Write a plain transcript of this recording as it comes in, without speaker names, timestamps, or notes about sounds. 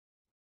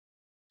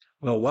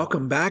Well,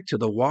 welcome back to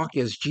the Walk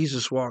as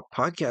Jesus Walked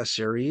podcast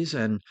series.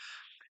 And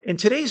in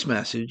today's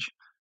message,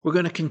 we're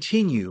going to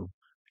continue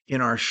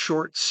in our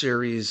short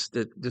series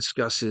that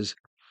discusses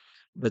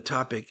the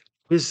topic,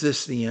 Is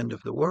This the End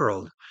of the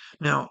World?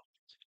 Now,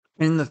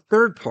 in this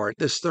third part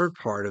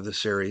of the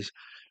series,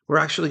 we're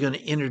actually going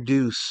to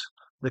introduce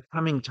the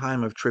coming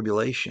time of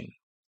tribulation.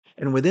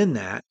 And within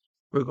that,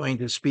 we're going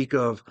to speak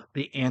of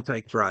the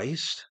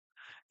Antichrist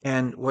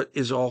and what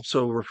is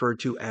also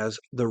referred to as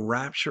the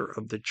rapture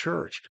of the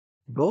church.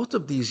 Both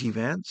of these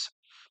events,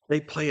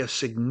 they play a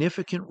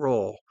significant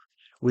role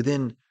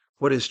within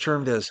what is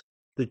termed as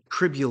the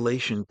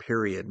tribulation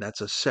period.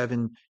 That's a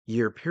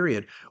 7-year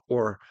period,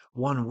 or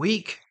 1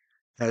 week,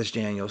 as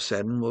Daniel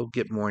said, and we'll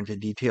get more into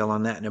detail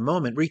on that in a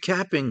moment.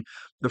 Recapping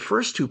the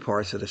first two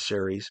parts of the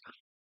series,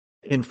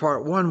 in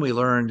part one, we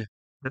learned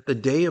that the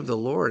day of the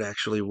Lord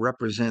actually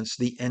represents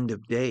the end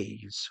of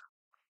days.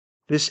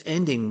 This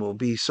ending will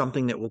be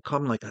something that will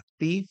come like a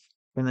thief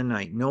in the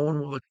night. No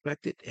one will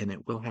expect it, and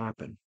it will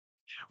happen.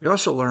 We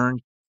also learned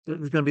that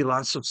there's going to be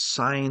lots of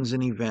signs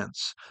and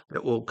events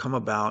that will come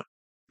about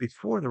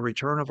before the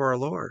return of our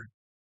Lord.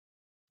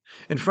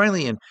 And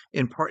finally,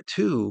 in part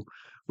two,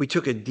 we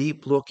took a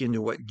deep look into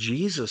what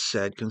Jesus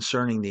said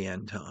concerning the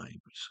end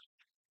times.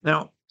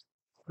 Now,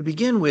 to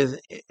begin with,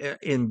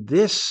 in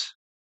this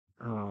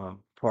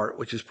part,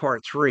 which is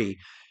part three,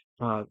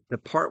 the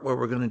part where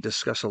we're going to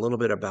discuss a little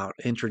bit about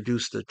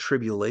introduce the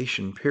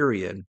tribulation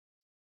period.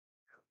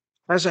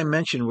 As I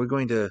mentioned, we're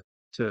going to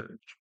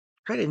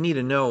try to need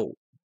to know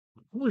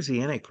who is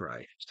the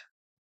Antichrist,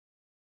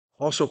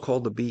 also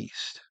called the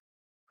beast.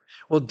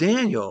 Well,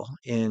 Daniel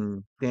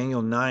in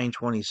Daniel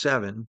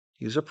 9:27,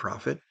 he was a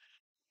prophet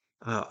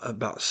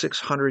about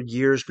 600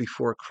 years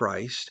before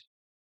Christ.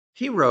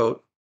 He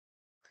wrote,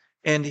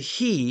 and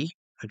he,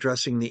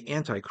 addressing the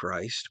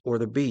Antichrist or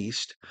the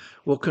beast,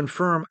 will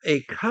confirm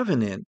a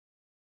covenant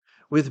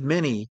with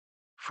many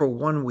for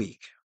 1 week.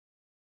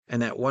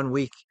 And that 1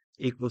 week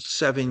equals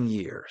 7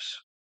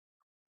 years.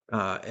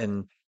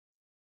 And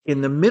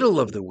in the middle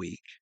of the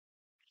week,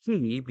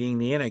 he, being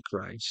the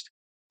Antichrist,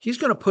 he's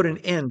going to put an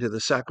end to the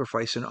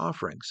sacrifice and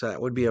offerings. So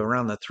that would be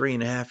around the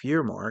 3.5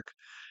 year mark.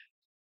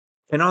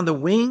 And on the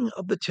wing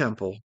of the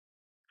temple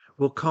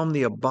will come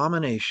the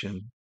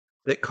abomination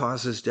that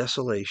causes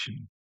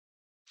desolation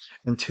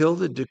until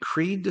the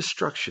decreed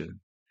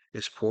destruction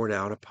is poured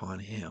out upon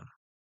him.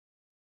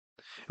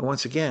 And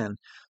once again,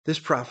 this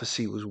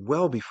prophecy was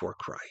well before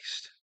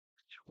Christ,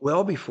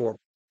 well before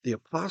the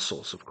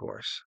apostles, of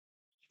course.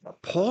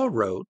 Paul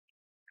wrote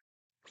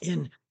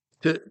in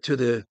to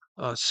the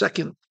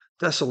Second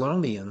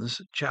Thessalonians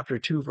chapter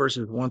 2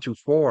 verses 1 through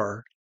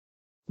 4.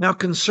 Now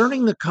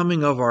concerning the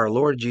coming of our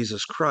Lord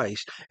Jesus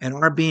Christ and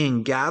our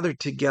being gathered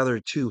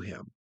together to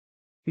him,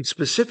 he's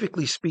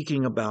specifically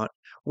speaking about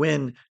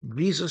when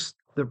Jesus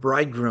the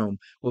bridegroom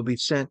will be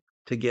sent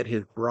to get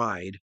his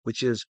bride,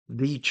 which is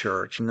the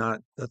church,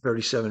 not the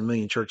 37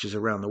 million churches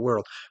around the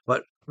world,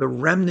 but the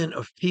remnant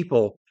of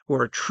people who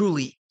are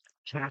truly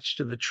attached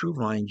to the true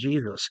vine,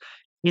 Jesus,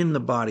 in the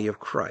body of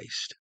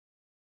Christ.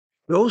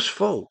 Those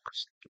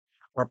folks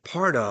are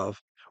part of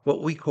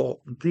what we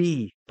call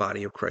the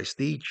body of Christ,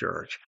 the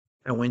church.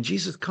 And when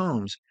Jesus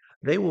comes,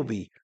 they will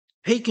be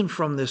taken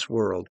from this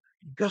world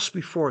just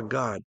before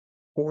God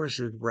pours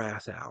his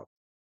wrath out.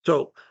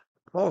 So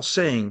Paul's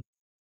saying,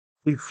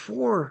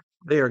 before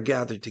they are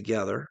gathered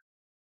together,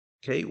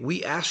 okay,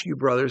 we ask you,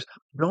 brothers,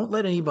 don't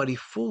let anybody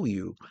fool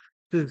you.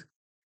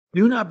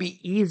 Do not be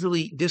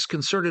easily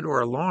disconcerted or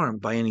alarmed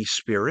by any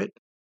spirit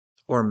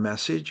or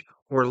message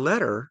or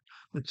letter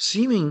that's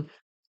seeming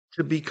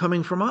to be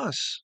coming from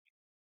us,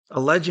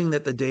 alleging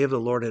that the day of the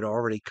Lord had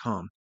already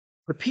come.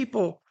 The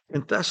people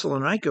in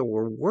Thessalonica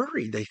were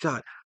worried. They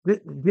thought,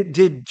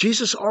 did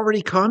Jesus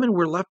already come and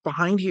we're left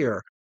behind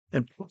here?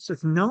 And Paul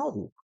says,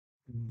 no,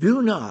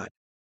 do not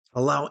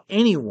allow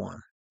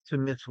anyone to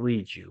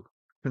mislead you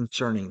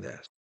concerning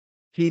this.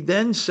 He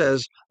then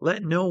says,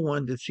 let no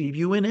one deceive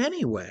you in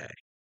any way,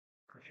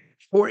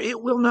 for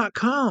it will not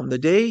come. The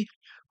day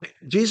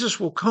Jesus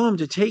will come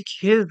to take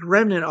his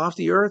remnant off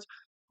the earth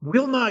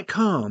will not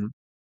come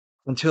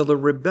until the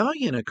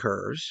rebellion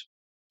occurs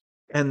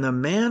and the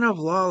man of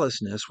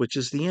lawlessness, which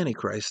is the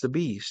Antichrist, the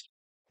beast,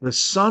 the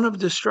son of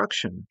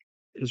destruction,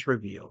 is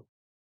revealed.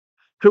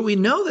 So we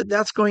know that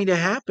that's going to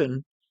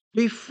happen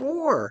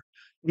before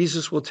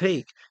Jesus will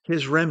take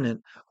his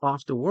remnant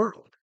off the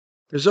world.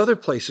 There's other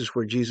places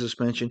where Jesus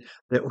mentioned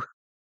that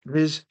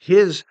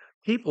his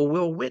people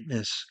will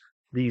witness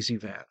these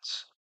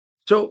events.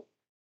 So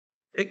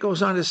it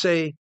goes on to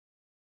say,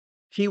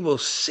 he will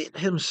sit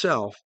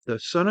himself, the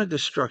son of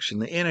destruction,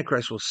 the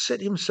Antichrist will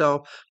sit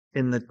himself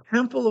in the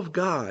temple of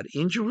God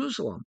in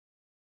Jerusalem,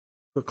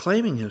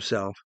 proclaiming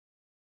himself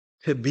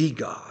to be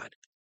God.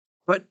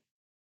 But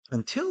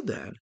until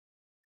then,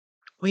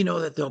 we know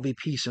that there'll be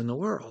peace in the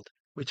world.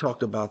 We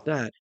talked about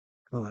that,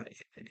 uh,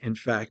 in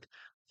fact,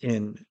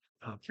 in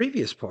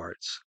previous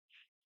parts.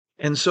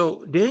 And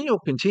so Daniel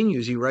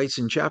continues, he writes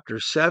in chapter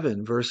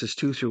 7, verses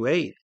 2 through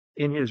 8.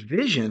 in his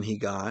vision he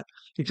got,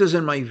 he says,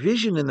 in my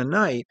vision in the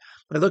night,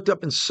 I looked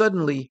up and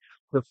suddenly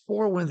the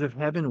four winds of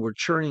heaven were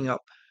churning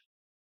up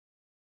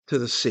to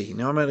the sea.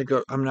 Now I'm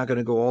not going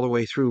to go all the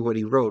way through what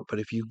he wrote, but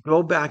if you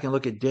go back and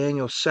look at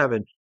Daniel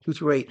 7, 2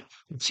 through 8,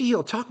 you see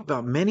he'll talk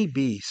about many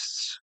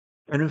beasts.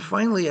 And then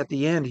finally at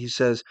the end, he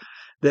says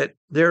that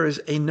there is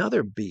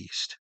another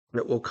beast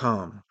that will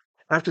come.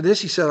 After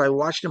this, he said, I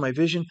watched in my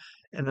vision,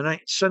 and the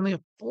night suddenly a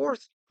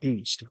fourth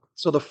beast.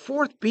 So the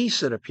fourth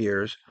beast that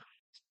appears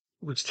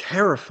was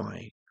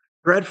terrifying,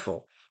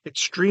 dreadful,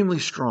 extremely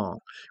strong,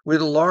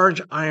 with large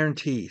iron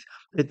teeth.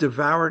 It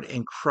devoured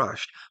and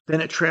crushed.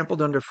 Then it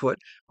trampled underfoot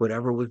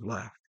whatever was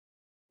left.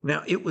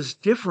 Now, it was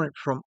different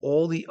from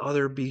all the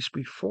other beasts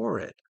before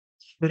it.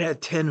 It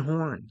had 10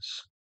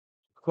 horns.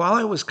 While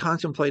I was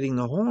contemplating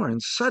the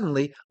horns,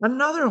 suddenly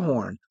another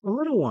horn, a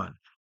little one,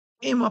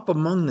 came up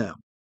among them.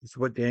 Is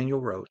what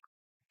Daniel wrote.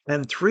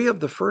 And 3 of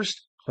the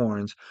first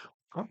horns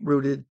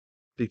uprooted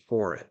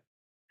before it.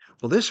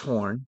 Well, this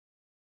horn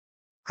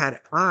had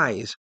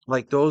eyes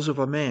like those of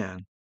a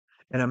man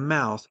and a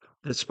mouth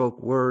that spoke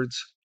words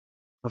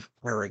of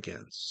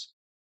arrogance.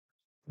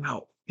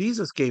 Now,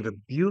 Jesus gave a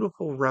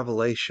beautiful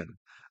revelation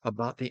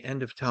about the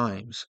end of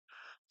times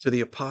to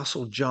the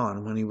Apostle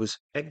John when he was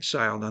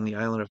exiled on the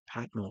island of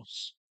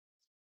Patmos.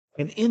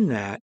 And in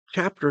that,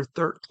 chapter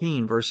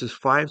 13, verses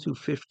 5 through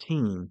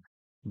 15,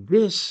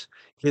 this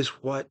is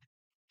what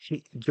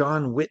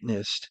John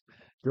witnessed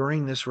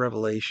during this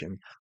revelation.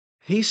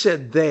 He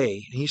said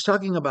he's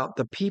talking about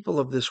the people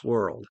of this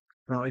world.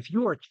 Now, if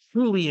you are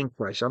truly in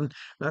Christ, I'm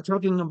not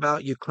talking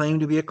about you claim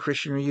to be a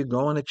Christian or you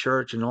go into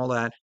church and all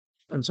that.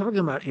 I'm talking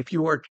about if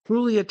you are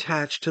truly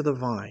attached to the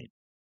vine,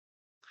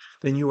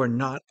 then you are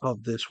not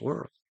of this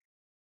world.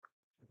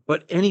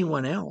 But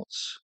anyone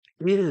else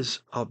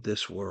is of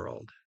this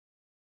world.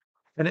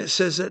 And it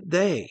says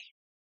that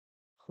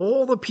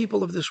all the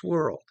people of this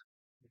world,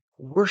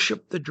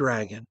 worship the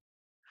dragon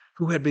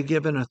who had been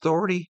given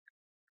authority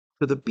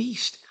to the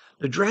beast.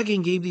 The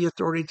dragon gave the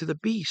authority to the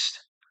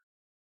beast.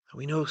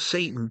 We know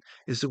Satan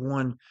is the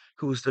one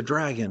who is the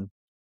dragon,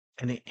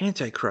 and the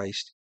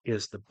Antichrist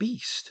is the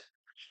beast.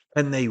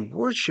 And they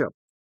worship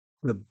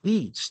the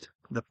beast.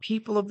 The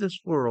people of this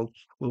world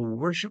will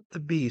worship the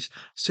beast,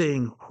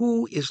 saying,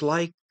 who is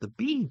like the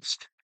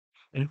beast?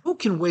 And who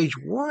can wage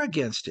war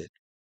against it?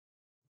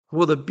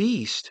 Well, the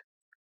beast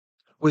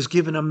was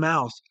given a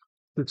mouth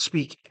to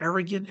speak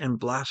arrogant and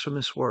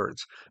blasphemous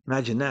words.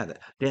 Imagine that.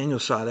 Daniel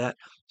saw that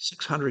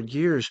 600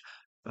 years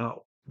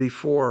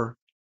before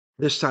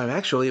this time.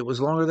 Actually, it was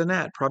longer than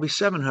that, probably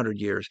 700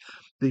 years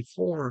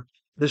before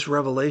this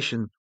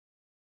revelation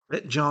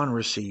that John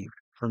received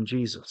from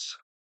Jesus.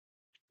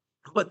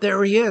 But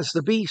there he is,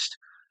 the beast,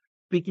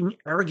 speaking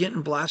arrogant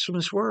and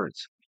blasphemous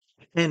words.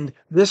 And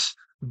this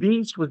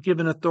beast was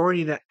given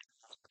authority to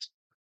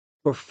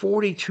for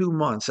 42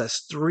 months.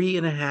 That's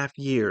 3.5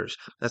 years.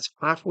 That's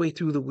halfway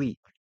through the week.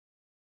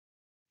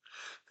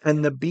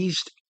 And the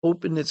beast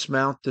opened its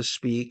mouth to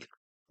speak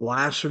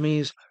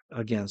blasphemies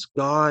against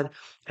God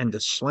and to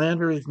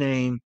slander his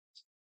name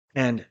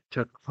and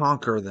to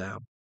conquer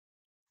them.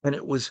 And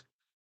it was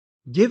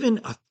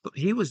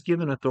he was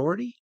given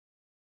authority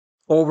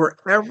over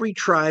every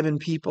tribe and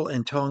people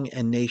and tongue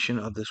and nation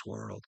of this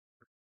world.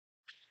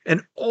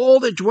 And all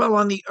that dwell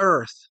on the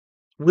earth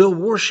will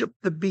worship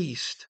the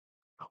beast,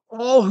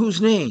 all whose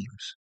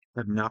names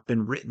have not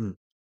been written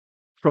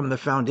from the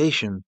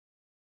foundation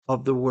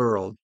of the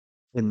world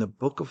in the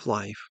book of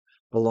life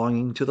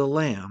belonging to the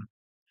Lamb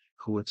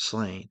who was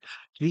slain.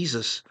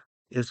 Jesus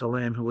is the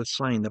Lamb who was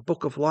slain. The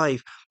book of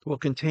life will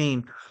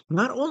contain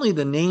not only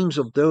the names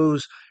of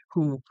those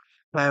who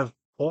have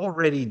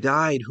already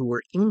died who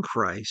were in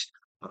Christ,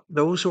 but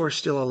those who are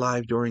still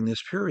alive during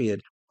this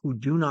period who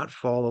do not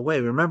fall away.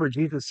 Remember,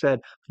 Jesus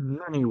said,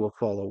 many will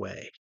fall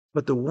away,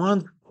 but the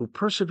ones who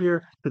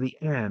persevere to the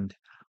end,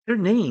 their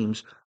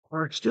names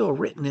are still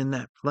written in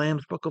that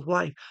Lamb's book of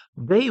life.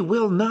 They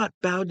will not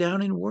bow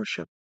down in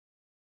worship.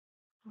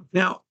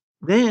 Now,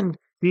 then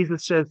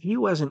Jesus says, he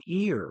who has an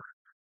ear,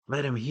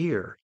 let him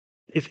hear.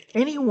 If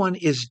anyone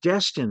is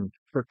destined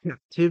for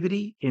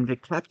captivity, into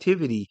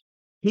captivity,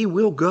 he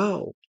will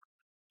go.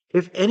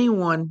 If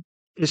anyone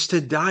is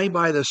to die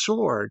by the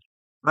sword,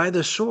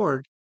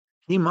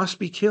 he must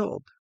be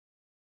killed.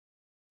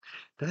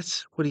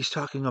 That's what he's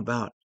talking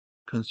about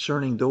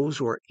concerning those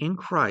who are in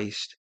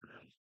Christ,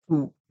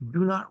 who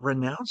do not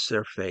renounce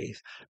their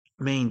faith,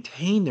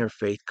 maintain their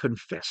faith,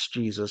 confess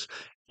Jesus,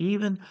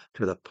 even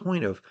to the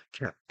point of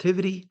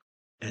captivity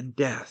and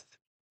death.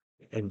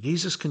 And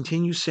Jesus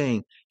continues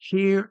saying,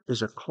 here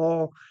is a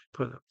call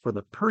for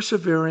the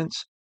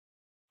perseverance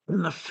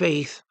and the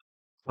faith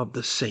of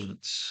the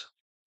saints.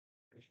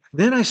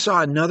 Then I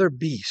saw another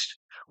beast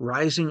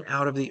rising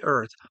out of the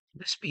earth.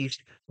 This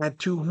beast had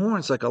 2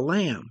 horns like a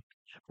lamb,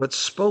 but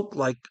spoke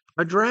like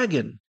a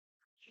dragon.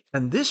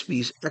 And this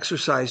beast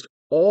exercised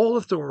all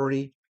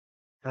authority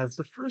as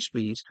the first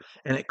beast,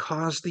 and it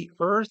caused the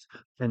earth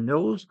and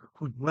those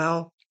who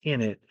dwell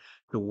in it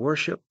to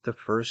worship the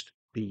first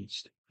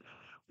beast,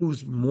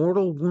 whose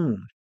mortal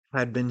wound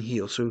had been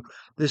healed. So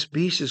this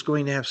beast is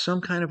going to have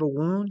some kind of a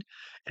wound,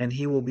 and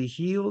he will be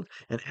healed,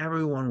 and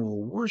everyone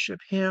will worship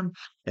him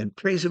and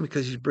praise him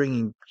because he's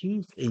bringing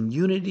peace and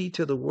unity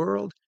to the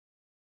world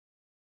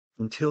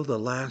until the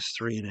last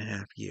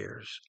 3.5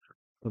 years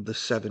of the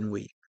 7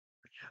 week,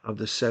 of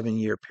the 7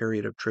 year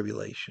period of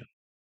tribulation.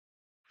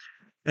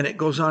 And it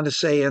goes on to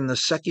say, and the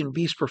second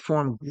beast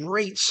performed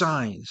great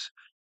signs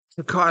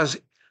to cause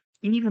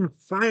even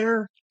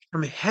fire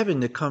from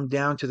heaven to come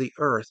down to the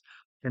earth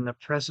in the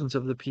presence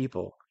of the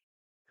people.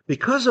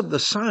 Because of the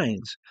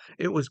signs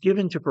it was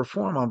given to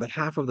perform on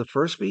behalf of the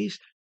first beast,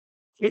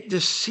 it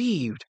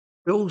deceived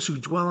those who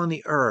dwell on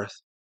the earth,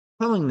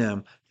 telling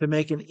them to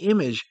make an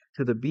image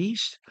to the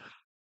beast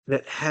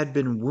that had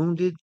been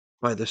wounded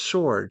by the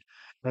sword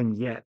and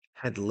yet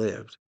had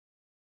lived.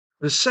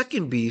 The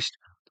second beast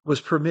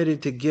was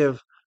permitted to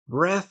give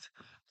breath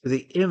to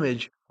the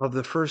image of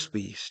the first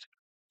beast,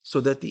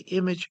 so that the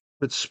image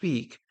could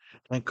speak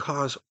and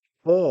cause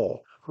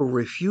all who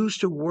refuse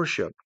to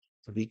worship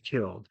to be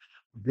killed.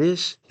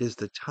 This is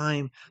the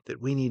time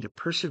that we need to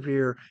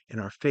persevere in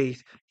our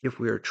faith if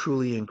we are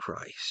truly in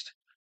Christ.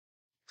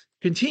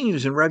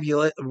 Continues in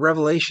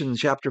Revelation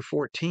chapter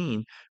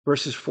 14,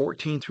 verses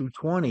 14 through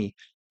 20,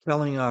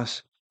 telling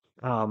us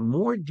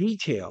more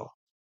detail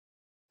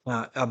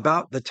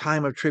about the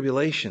time of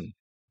tribulation,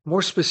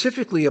 more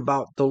specifically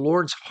about the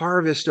Lord's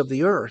harvest of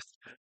the earth.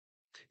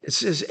 It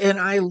says, and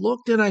I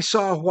looked and I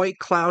saw a white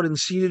cloud, and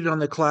seated on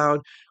the cloud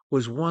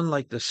was one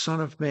like the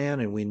Son of Man,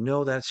 and we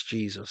know that's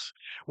Jesus,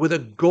 with a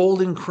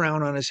golden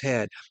crown on his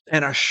head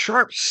and a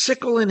sharp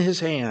sickle in his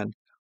hand.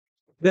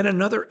 Then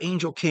another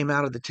angel came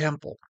out of the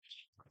temple,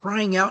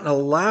 crying out in a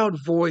loud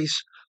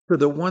voice to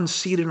the one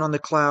seated on the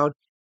cloud,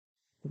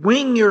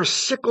 "Swing your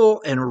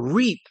sickle and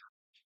reap,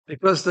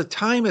 because the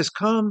time has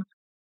come,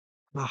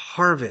 the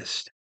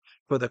harvest,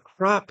 for the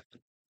crop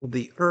of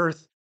the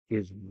earth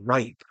is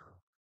ripe."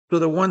 So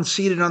the one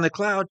seated on the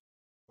cloud,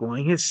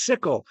 going his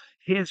sickle,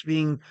 his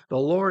being the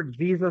Lord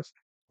Jesus,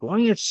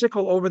 going his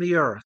sickle over the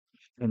earth,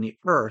 and the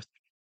earth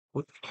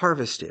was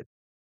harvested.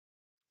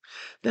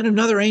 Then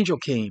another angel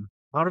came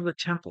out of the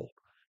temple,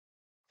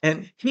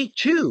 and he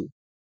too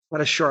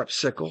had a sharp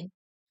sickle.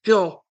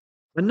 Still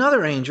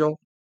another angel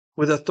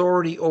with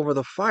authority over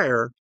the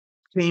fire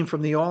came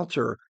from the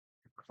altar,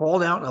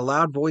 called out in a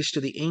loud voice to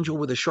the angel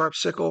with a sharp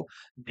sickle,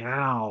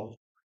 now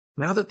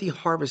that the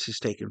harvest has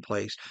taken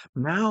place,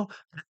 now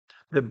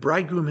the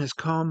bridegroom has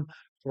come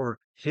for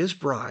his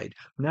bride,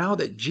 now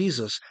that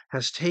Jesus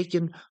has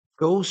taken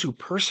those who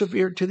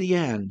persevered to the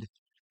end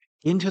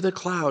into the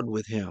cloud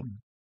with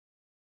him,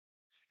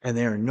 and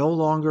they are no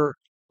longer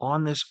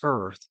on this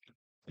earth,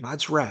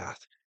 God's wrath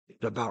is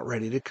about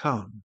ready to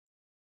come.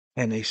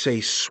 And they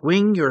say,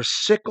 swing your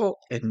sickle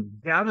and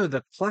gather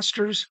the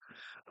clusters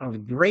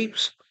of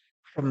grapes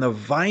from the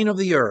vine of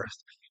the earth,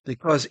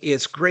 because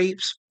its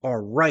grapes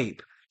are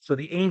ripe. So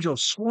the angel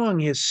swung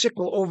his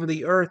sickle over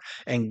the earth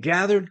and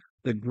gathered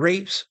the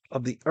grapes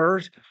of the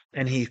earth,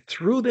 and he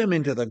threw them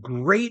into the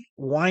great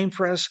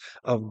winepress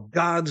of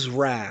God's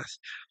wrath.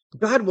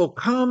 God will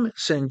come,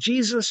 send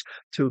Jesus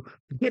to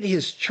get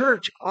his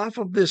church off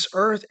of this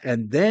earth,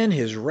 and then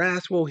his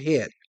wrath will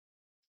hit.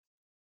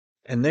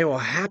 And they will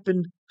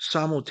happen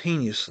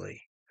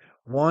simultaneously,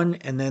 one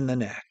and then the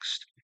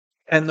next.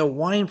 And the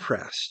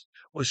winepress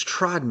was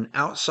trodden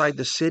outside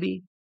the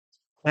city,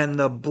 and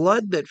the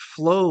blood that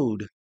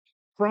flowed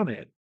from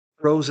it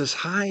rose as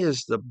high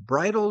as the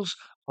bridles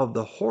of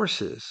the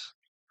horses.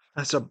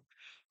 That's a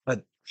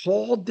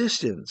tall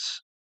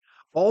distance,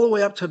 all the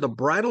way up to the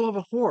bridle of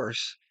a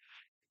horse.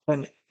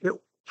 And it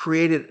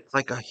created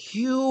like a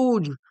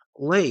huge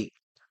lake,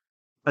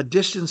 a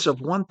distance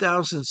of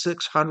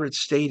 1,600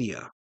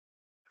 stadia.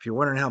 If you're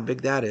wondering how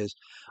big that is,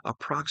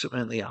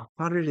 approximately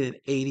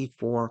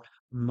 184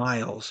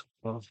 miles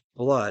of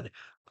blood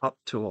up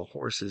to a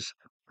horse's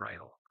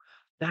bridle.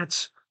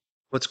 That's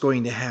what's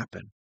going to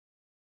happen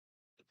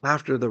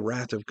after the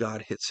wrath of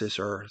God hits this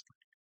earth.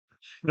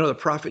 The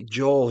prophet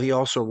Joel, he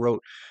also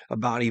wrote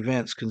about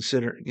events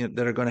that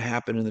are going to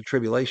happen in the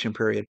tribulation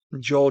period.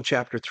 Joel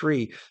chapter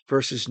 3,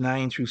 verses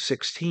 9 through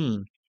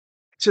 16.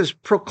 It says,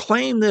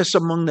 proclaim this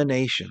among the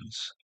nations.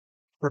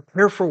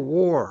 Prepare for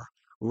war.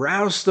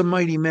 Rouse the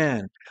mighty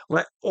men.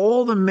 Let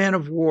all the men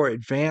of war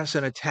advance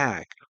and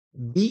attack.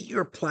 Beat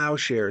your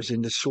plowshares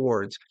into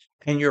swords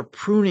and your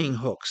pruning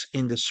hooks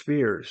into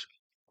spears.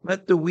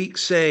 Let the weak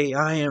say,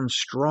 I am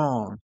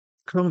strong.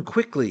 Come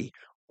quickly,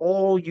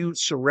 all you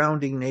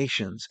surrounding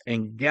nations,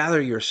 and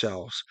gather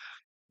yourselves.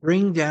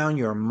 Bring down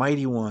your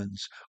mighty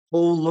ones. O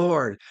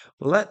Lord,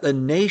 let the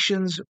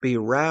nations be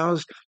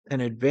roused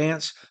and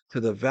advance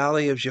to the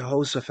valley of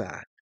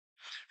Jehoshaphat.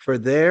 For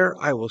there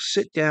I will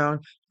sit down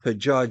to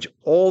judge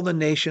all the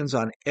nations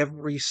on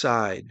every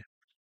side.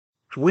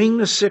 Swing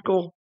the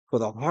sickle, for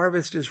the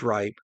harvest is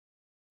ripe.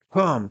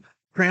 Come,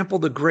 trample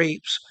the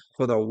grapes,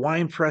 for the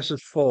winepress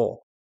is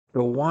full.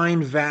 The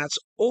wine vats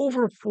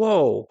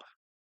overflow,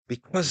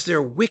 because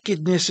their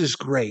wickedness is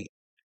great.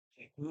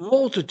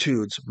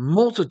 Multitudes,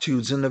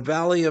 multitudes in the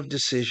valley of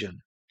decision.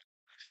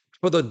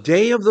 For the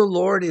day of the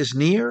Lord is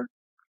near.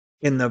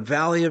 in the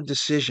valley of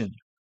decision.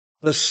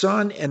 The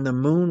sun and the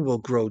moon will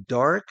grow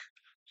dark,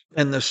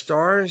 and the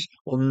stars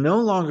will no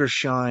longer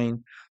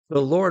shine.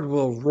 The Lord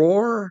will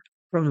roar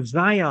from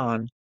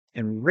Zion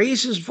and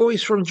raise his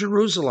voice from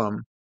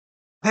Jerusalem.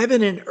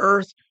 Heaven and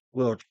earth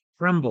will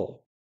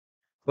tremble,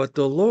 but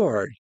the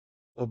Lord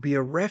will be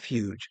a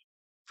refuge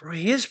for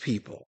his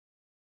people,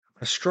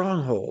 a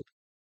stronghold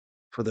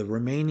for the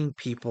remaining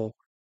people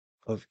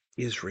of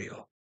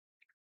Israel.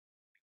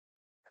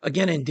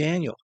 Again, in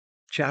Daniel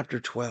chapter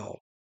 12,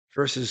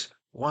 verses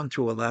 1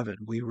 through 11,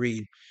 we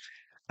read,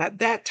 at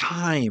that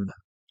time,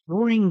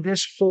 during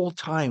this whole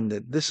time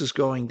that this is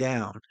going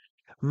down,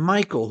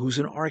 Michael, who's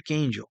an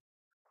archangel,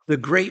 the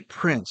great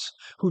prince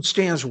who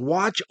stands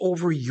watch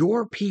over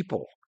your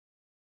people,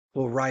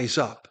 will rise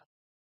up.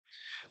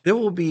 There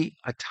will be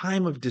a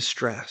time of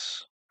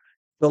distress,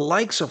 the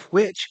likes of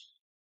which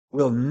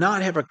will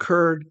not have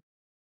occurred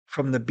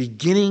from the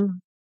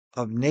beginning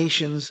of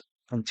nations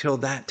until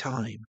that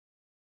time.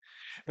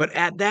 But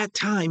at that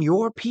time,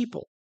 your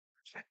people,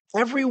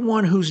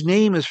 everyone whose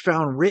name is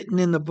found written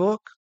in the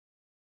book,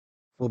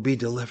 will be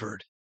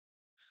delivered.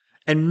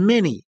 And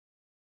many,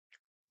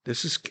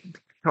 this is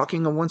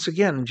talking once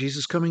again,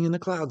 Jesus coming in the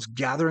clouds,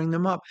 gathering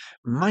them up.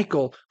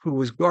 Michael, who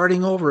was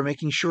guarding over,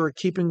 making sure,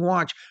 keeping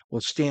watch,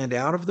 will stand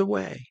out of the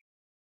way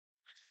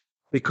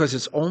because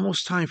it's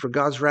almost time for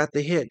God's wrath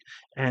to hit.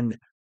 And it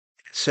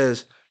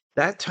says,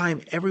 that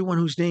time, everyone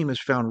whose name is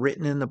found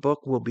written in the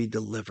book will be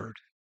delivered.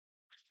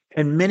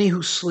 And many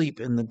who sleep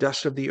in the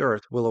dust of the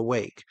earth will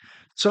awake,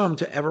 some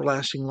to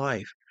everlasting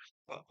life,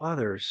 but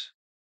others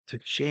to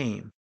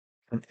shame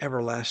and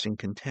everlasting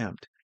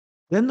contempt.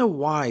 Then the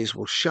wise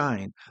will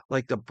shine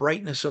like the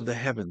brightness of the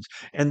heavens,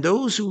 and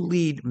those who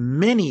lead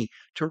many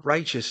to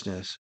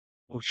righteousness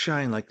will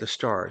shine like the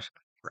stars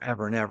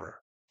forever and ever.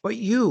 But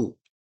you,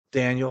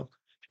 Daniel,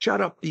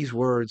 shut up these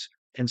words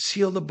and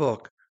seal the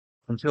book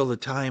until the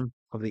time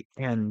of the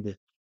end.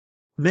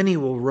 Many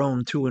will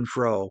roam to and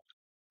fro,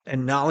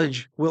 and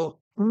knowledge will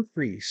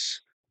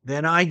increase.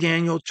 Then I,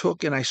 Daniel,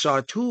 took and I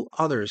saw two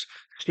others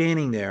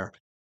standing there,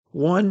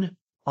 one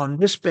on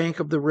this bank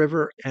of the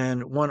river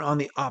and one on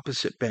the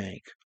opposite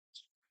bank.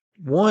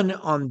 One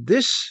of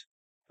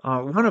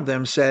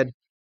them said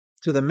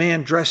to the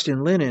man dressed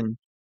in linen,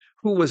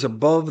 who was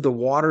above the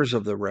waters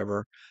of the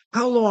river,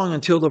 how long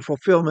until the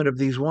fulfillment of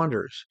these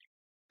wonders?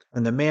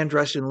 And the man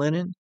dressed in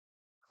linen,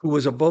 who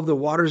was above the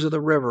waters of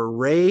the river,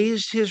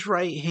 raised his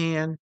right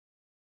hand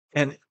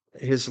and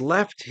his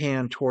left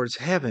hand towards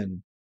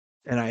heaven.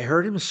 And I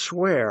heard him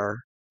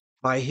swear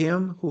by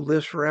him who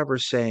lives forever,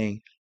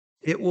 saying,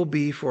 it will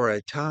be for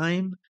a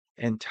time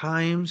and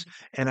times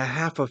and a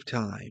half of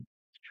time,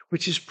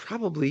 which is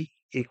probably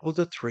equal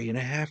to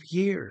 3.5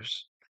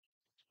 years.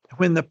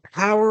 When the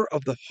power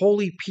of the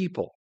holy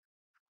people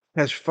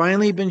has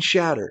finally been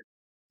shattered,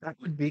 that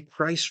would be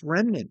Christ's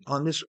remnant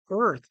on this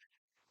earth,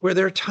 where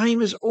their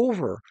time is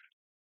over,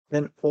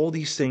 then all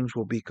these things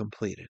will be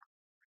completed.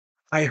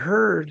 I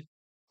heard,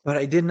 but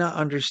I did not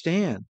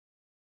understand.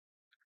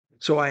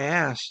 So I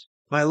asked,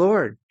 my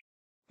Lord,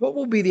 what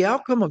will be the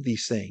outcome of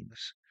these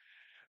things?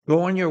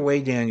 Go on your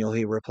way, Daniel,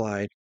 he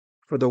replied,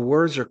 for the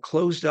words are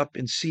closed up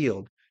and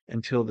sealed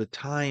until the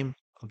time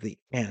of the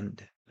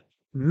end.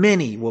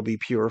 Many will be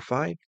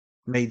purified,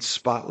 made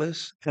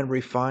spotless, and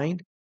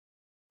refined,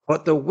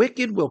 but the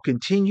wicked will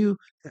continue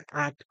to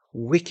act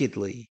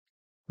wickedly.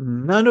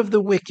 None of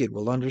the wicked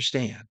will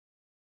understand,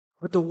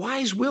 but the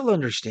wise will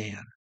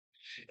understand.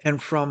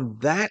 And from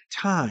that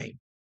time,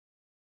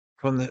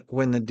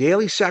 when the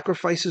daily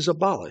sacrifice is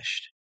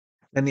abolished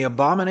and the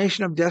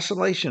abomination of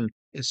desolation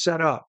is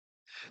set up,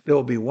 there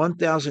will be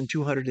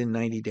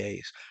 1,290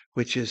 days,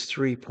 which is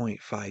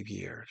 3.5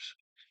 years.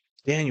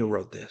 Daniel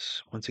wrote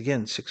this, once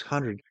again,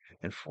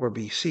 604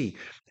 BC.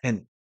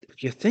 And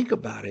if you think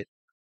about it,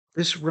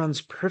 this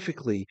runs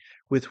perfectly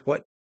with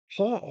what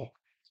Paul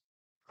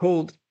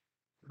told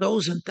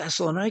those in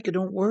Thessalonica.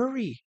 Don't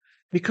worry,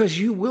 because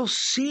you will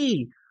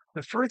see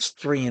the first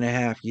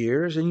 3.5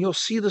 years and you'll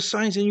see the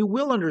signs and you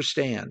will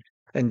understand.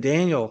 And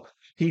Daniel,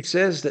 he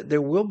says that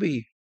there will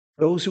be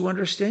those who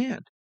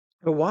understand,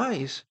 the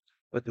wise,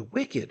 but the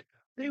wicked,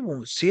 they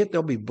won't see it.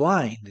 They'll be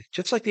blind,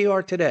 just like they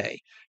are today,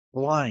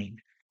 blind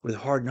with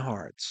hardened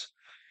hearts.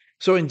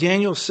 So in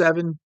Daniel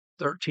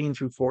 7:13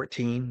 through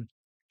 14,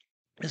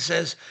 it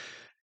says,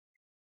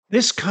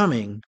 this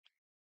coming,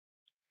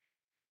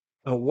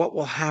 what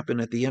will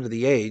happen at the end of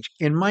the age,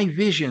 in my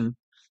vision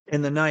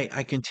in the night,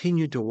 I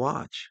continued to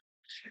watch.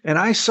 And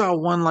I saw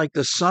one like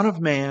the Son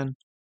of Man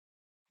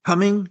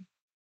coming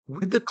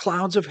with the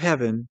clouds of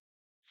heaven.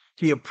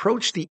 He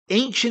approached the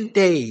ancient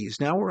days.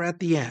 Now we're at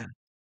the end.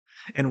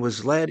 And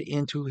was led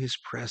into his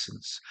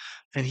presence.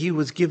 And he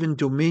was given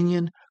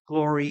dominion,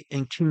 glory,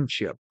 and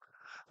kingship,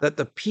 that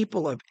the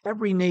people of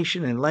every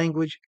nation and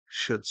language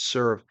should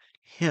serve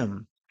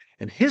him.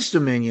 And his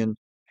dominion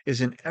is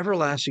an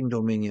everlasting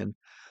dominion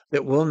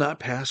that will not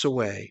pass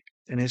away.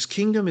 And his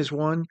kingdom is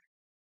one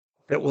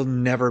that will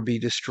never be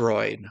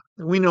destroyed.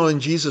 We know, and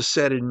Jesus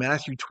said in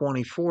Matthew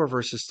 24,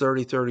 verses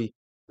 30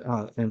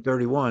 and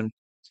 31,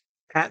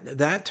 At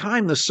that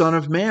time, the Son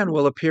of Man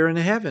will appear in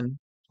heaven,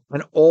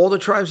 and all the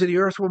tribes of the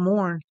earth will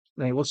mourn.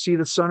 They will see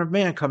the Son of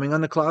Man coming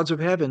on the clouds of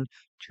heaven,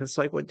 just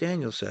like what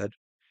Daniel said,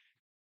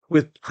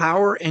 with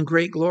power and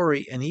great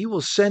glory. And he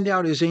will send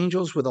out his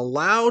angels with a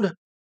loud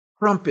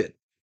trumpet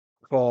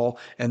call,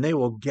 and they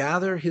will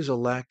gather his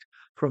elect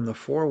from the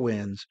four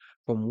winds,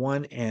 from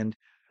one end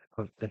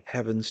of the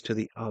heavens to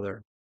the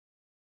other.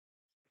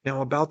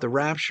 Now, about the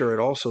rapture, it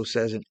also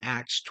says in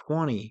Acts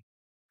 20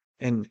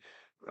 and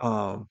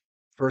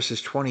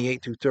verses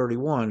 28 through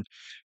 31,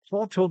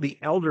 Paul told the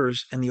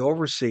elders and the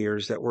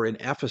overseers that were in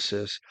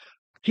Ephesus,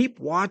 keep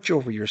watch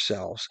over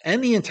yourselves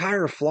and the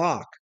entire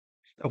flock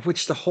of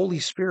which the Holy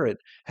Spirit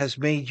has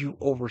made you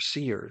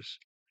overseers.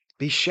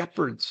 Be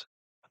shepherds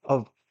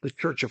of the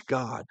church of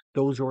God,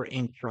 those who are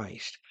in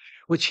Christ,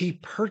 which he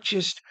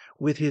purchased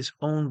with his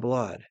own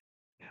blood.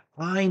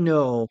 I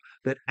know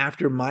that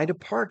after my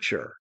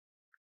departure,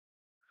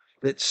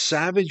 that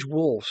savage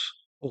wolves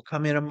will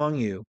come in among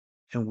you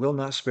and will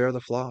not spare the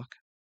flock.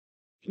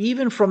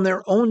 Even from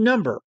their own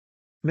number,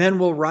 men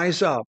will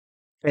rise up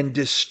and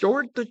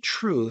distort the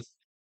truth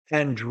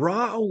and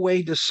draw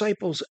away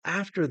disciples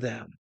after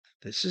them.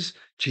 This is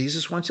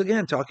Jesus once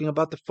again talking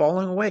about the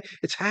falling away.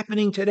 It's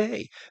happening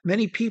today.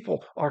 Many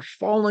people are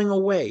falling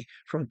away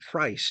from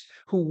Christ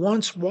who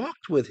once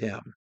walked with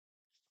him.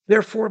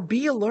 Therefore,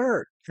 be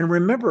alert and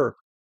remember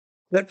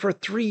that for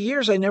 3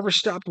 years I never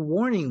stopped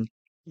warning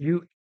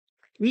you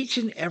each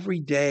and every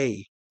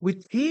day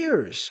with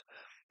tears.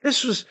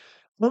 This was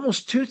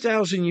almost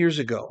 2,000 years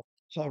ago.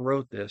 Paul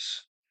wrote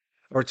this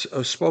or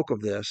spoke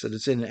of this, that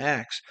it's in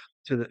Acts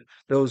to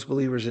those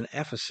believers in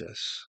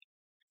Ephesus.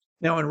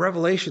 Now, in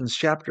Revelations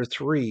chapter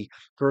 3,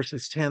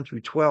 verses 10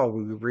 through 12,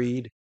 we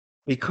read,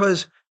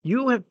 because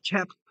you have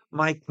kept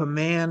my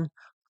command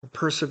to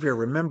persevere.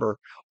 Remember,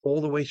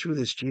 all the way through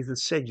this,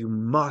 Jesus said you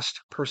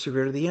must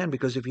persevere to the end,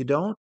 because if you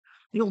don't,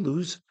 you'll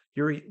lose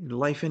your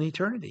life in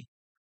eternity.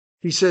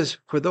 He says,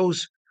 for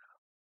those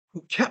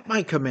who kept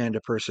my command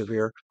to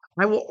persevere,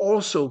 I will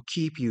also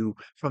keep you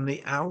from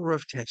the hour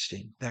of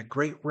testing, that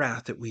great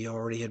wrath that we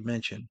already had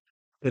mentioned,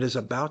 that is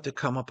about to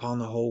come upon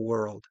the whole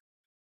world,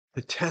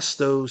 to test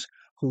those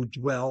who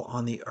dwell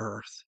on the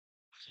earth.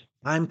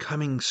 I'm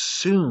coming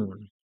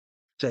soon,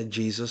 said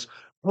Jesus.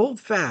 Hold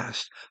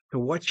fast to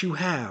what you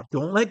have.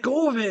 Don't let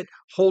go of it.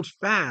 Hold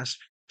fast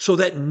so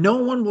that no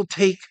one will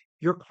take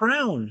your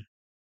crown.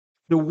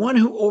 The one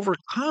who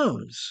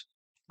overcomes,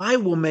 I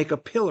will make a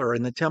pillar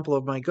in the temple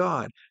of my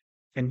God,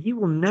 and he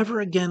will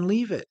never again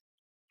leave it.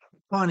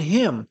 Upon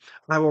him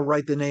I will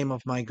write the name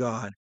of my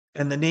God,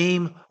 and the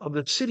name of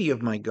the city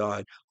of my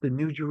God, the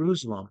new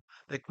Jerusalem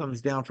that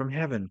comes down from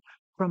heaven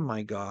from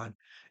my God,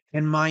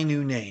 and my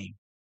new name.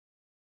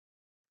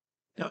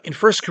 Now, in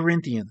 1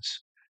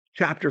 Corinthians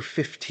chapter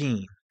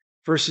 15,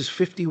 verses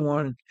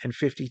 51 and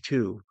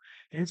 52,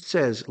 it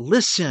says,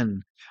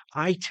 listen,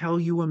 I tell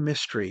you a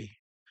mystery.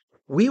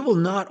 We will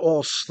not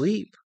all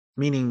sleep,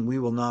 meaning we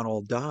will not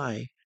all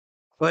die,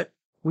 but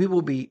we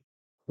will be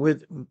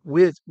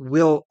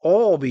will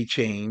all be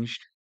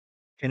changed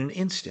in an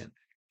instant.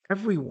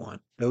 Everyone,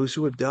 those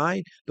who have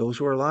died, those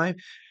who are alive,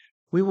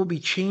 we will be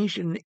changed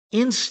in an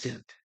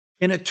instant,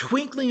 in a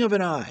twinkling of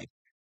an eye,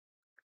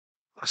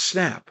 a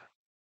snap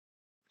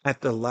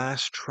at the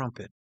last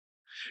trumpet.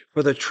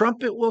 For the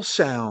trumpet will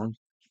sound,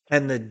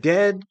 and the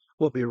dead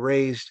will be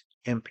raised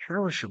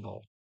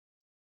imperishable,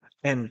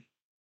 and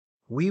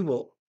we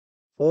will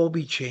all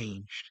be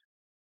changed.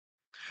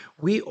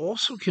 We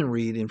also can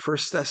read in 1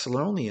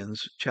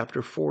 Thessalonians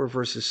chapter 4,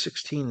 verses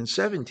 16 and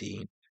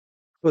 17,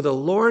 for the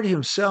Lord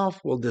himself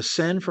will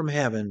descend from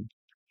heaven,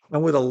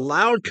 and with a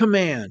loud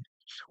command,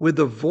 with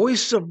the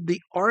voice of the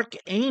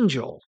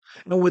archangel,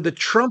 and with the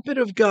trumpet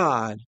of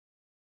God,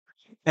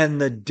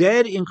 and the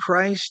dead in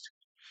Christ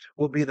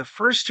will be the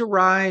first to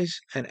rise,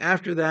 and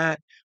after that,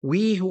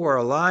 we who are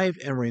alive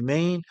and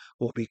remain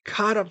will be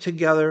caught up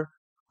together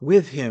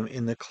with him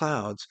in the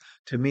clouds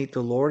to meet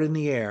the Lord in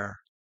the air,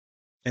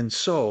 and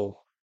so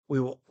we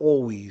will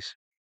always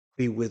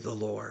be with the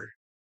Lord.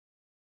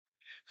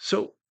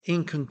 So,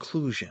 in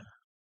conclusion,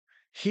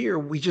 here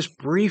we just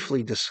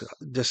briefly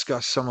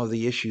discuss some of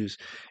the issues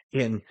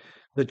in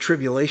the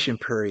tribulation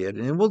period,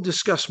 and we'll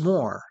discuss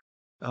more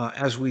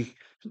as we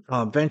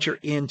venture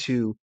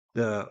into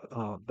the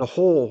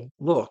whole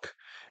look.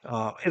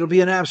 It'll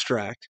be an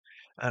abstract,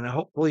 and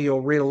hopefully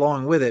you'll read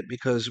along with it,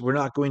 because we're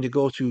not going to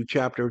go through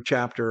chapter to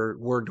chapter,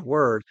 word to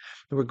word.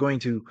 We're going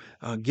to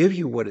give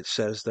you what it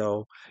says,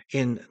 though,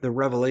 in the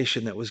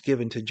revelation that was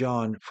given to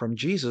John from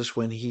Jesus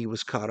when he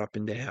was caught up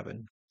into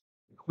heaven.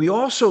 We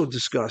also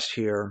discussed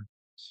here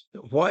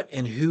what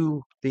and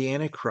who the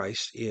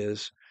Antichrist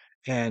is,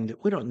 and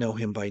we don't know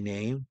him by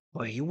name,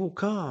 but he will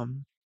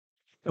come.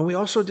 And we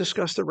also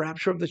discussed the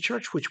rapture of the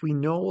church, which we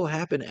know will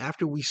happen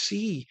after we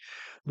see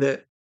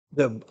the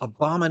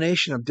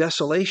abomination of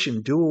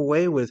desolation do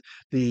away with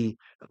the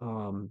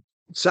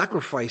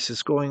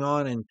sacrifices going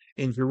on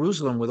in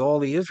Jerusalem with all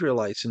the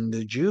Israelites and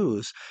the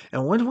Jews.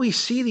 And when we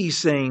see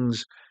these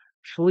things,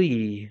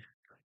 flee,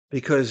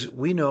 because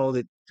we know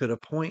that to the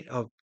point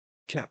of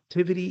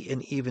captivity,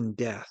 and even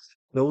death.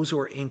 Those who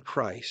are in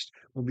Christ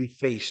will be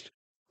faced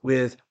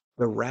with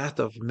the wrath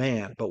of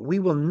man, but we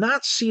will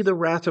not see the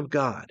wrath of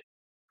God.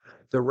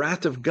 The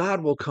wrath of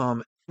God will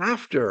come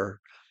after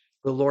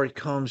the Lord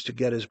comes to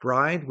get his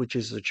bride, which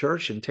is the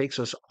church, and takes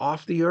us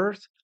off the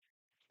earth.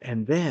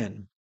 And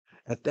then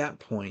at that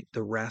point,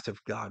 the wrath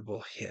of God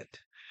will hit.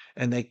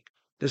 And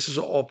this is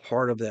all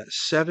part of that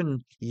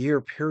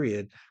 7-year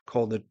period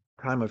called the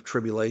time of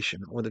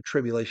tribulation, or the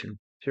tribulation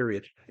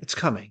period. It's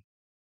coming.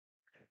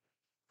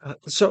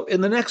 So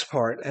in the next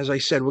part, as I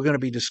said, we're going to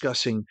be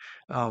discussing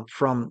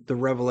from the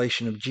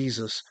revelation of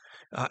Jesus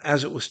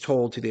as it was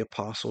told to the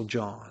Apostle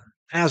John.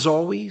 As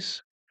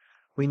always,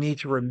 we need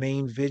to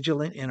remain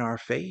vigilant in our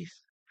faith.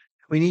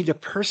 We need to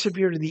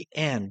persevere to the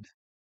end,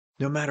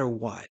 no matter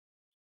what.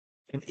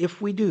 And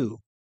if we do,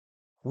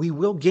 we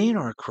will gain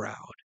our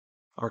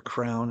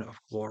crown of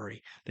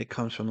glory that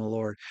comes from the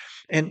Lord.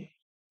 And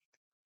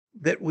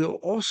that we'll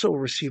also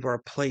receive our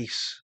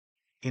place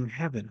in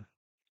heaven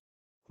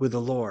with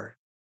the Lord.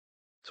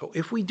 So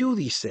if we do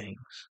these things,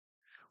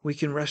 we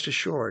can rest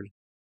assured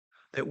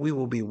that we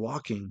will be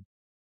walking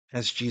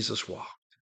as Jesus walked.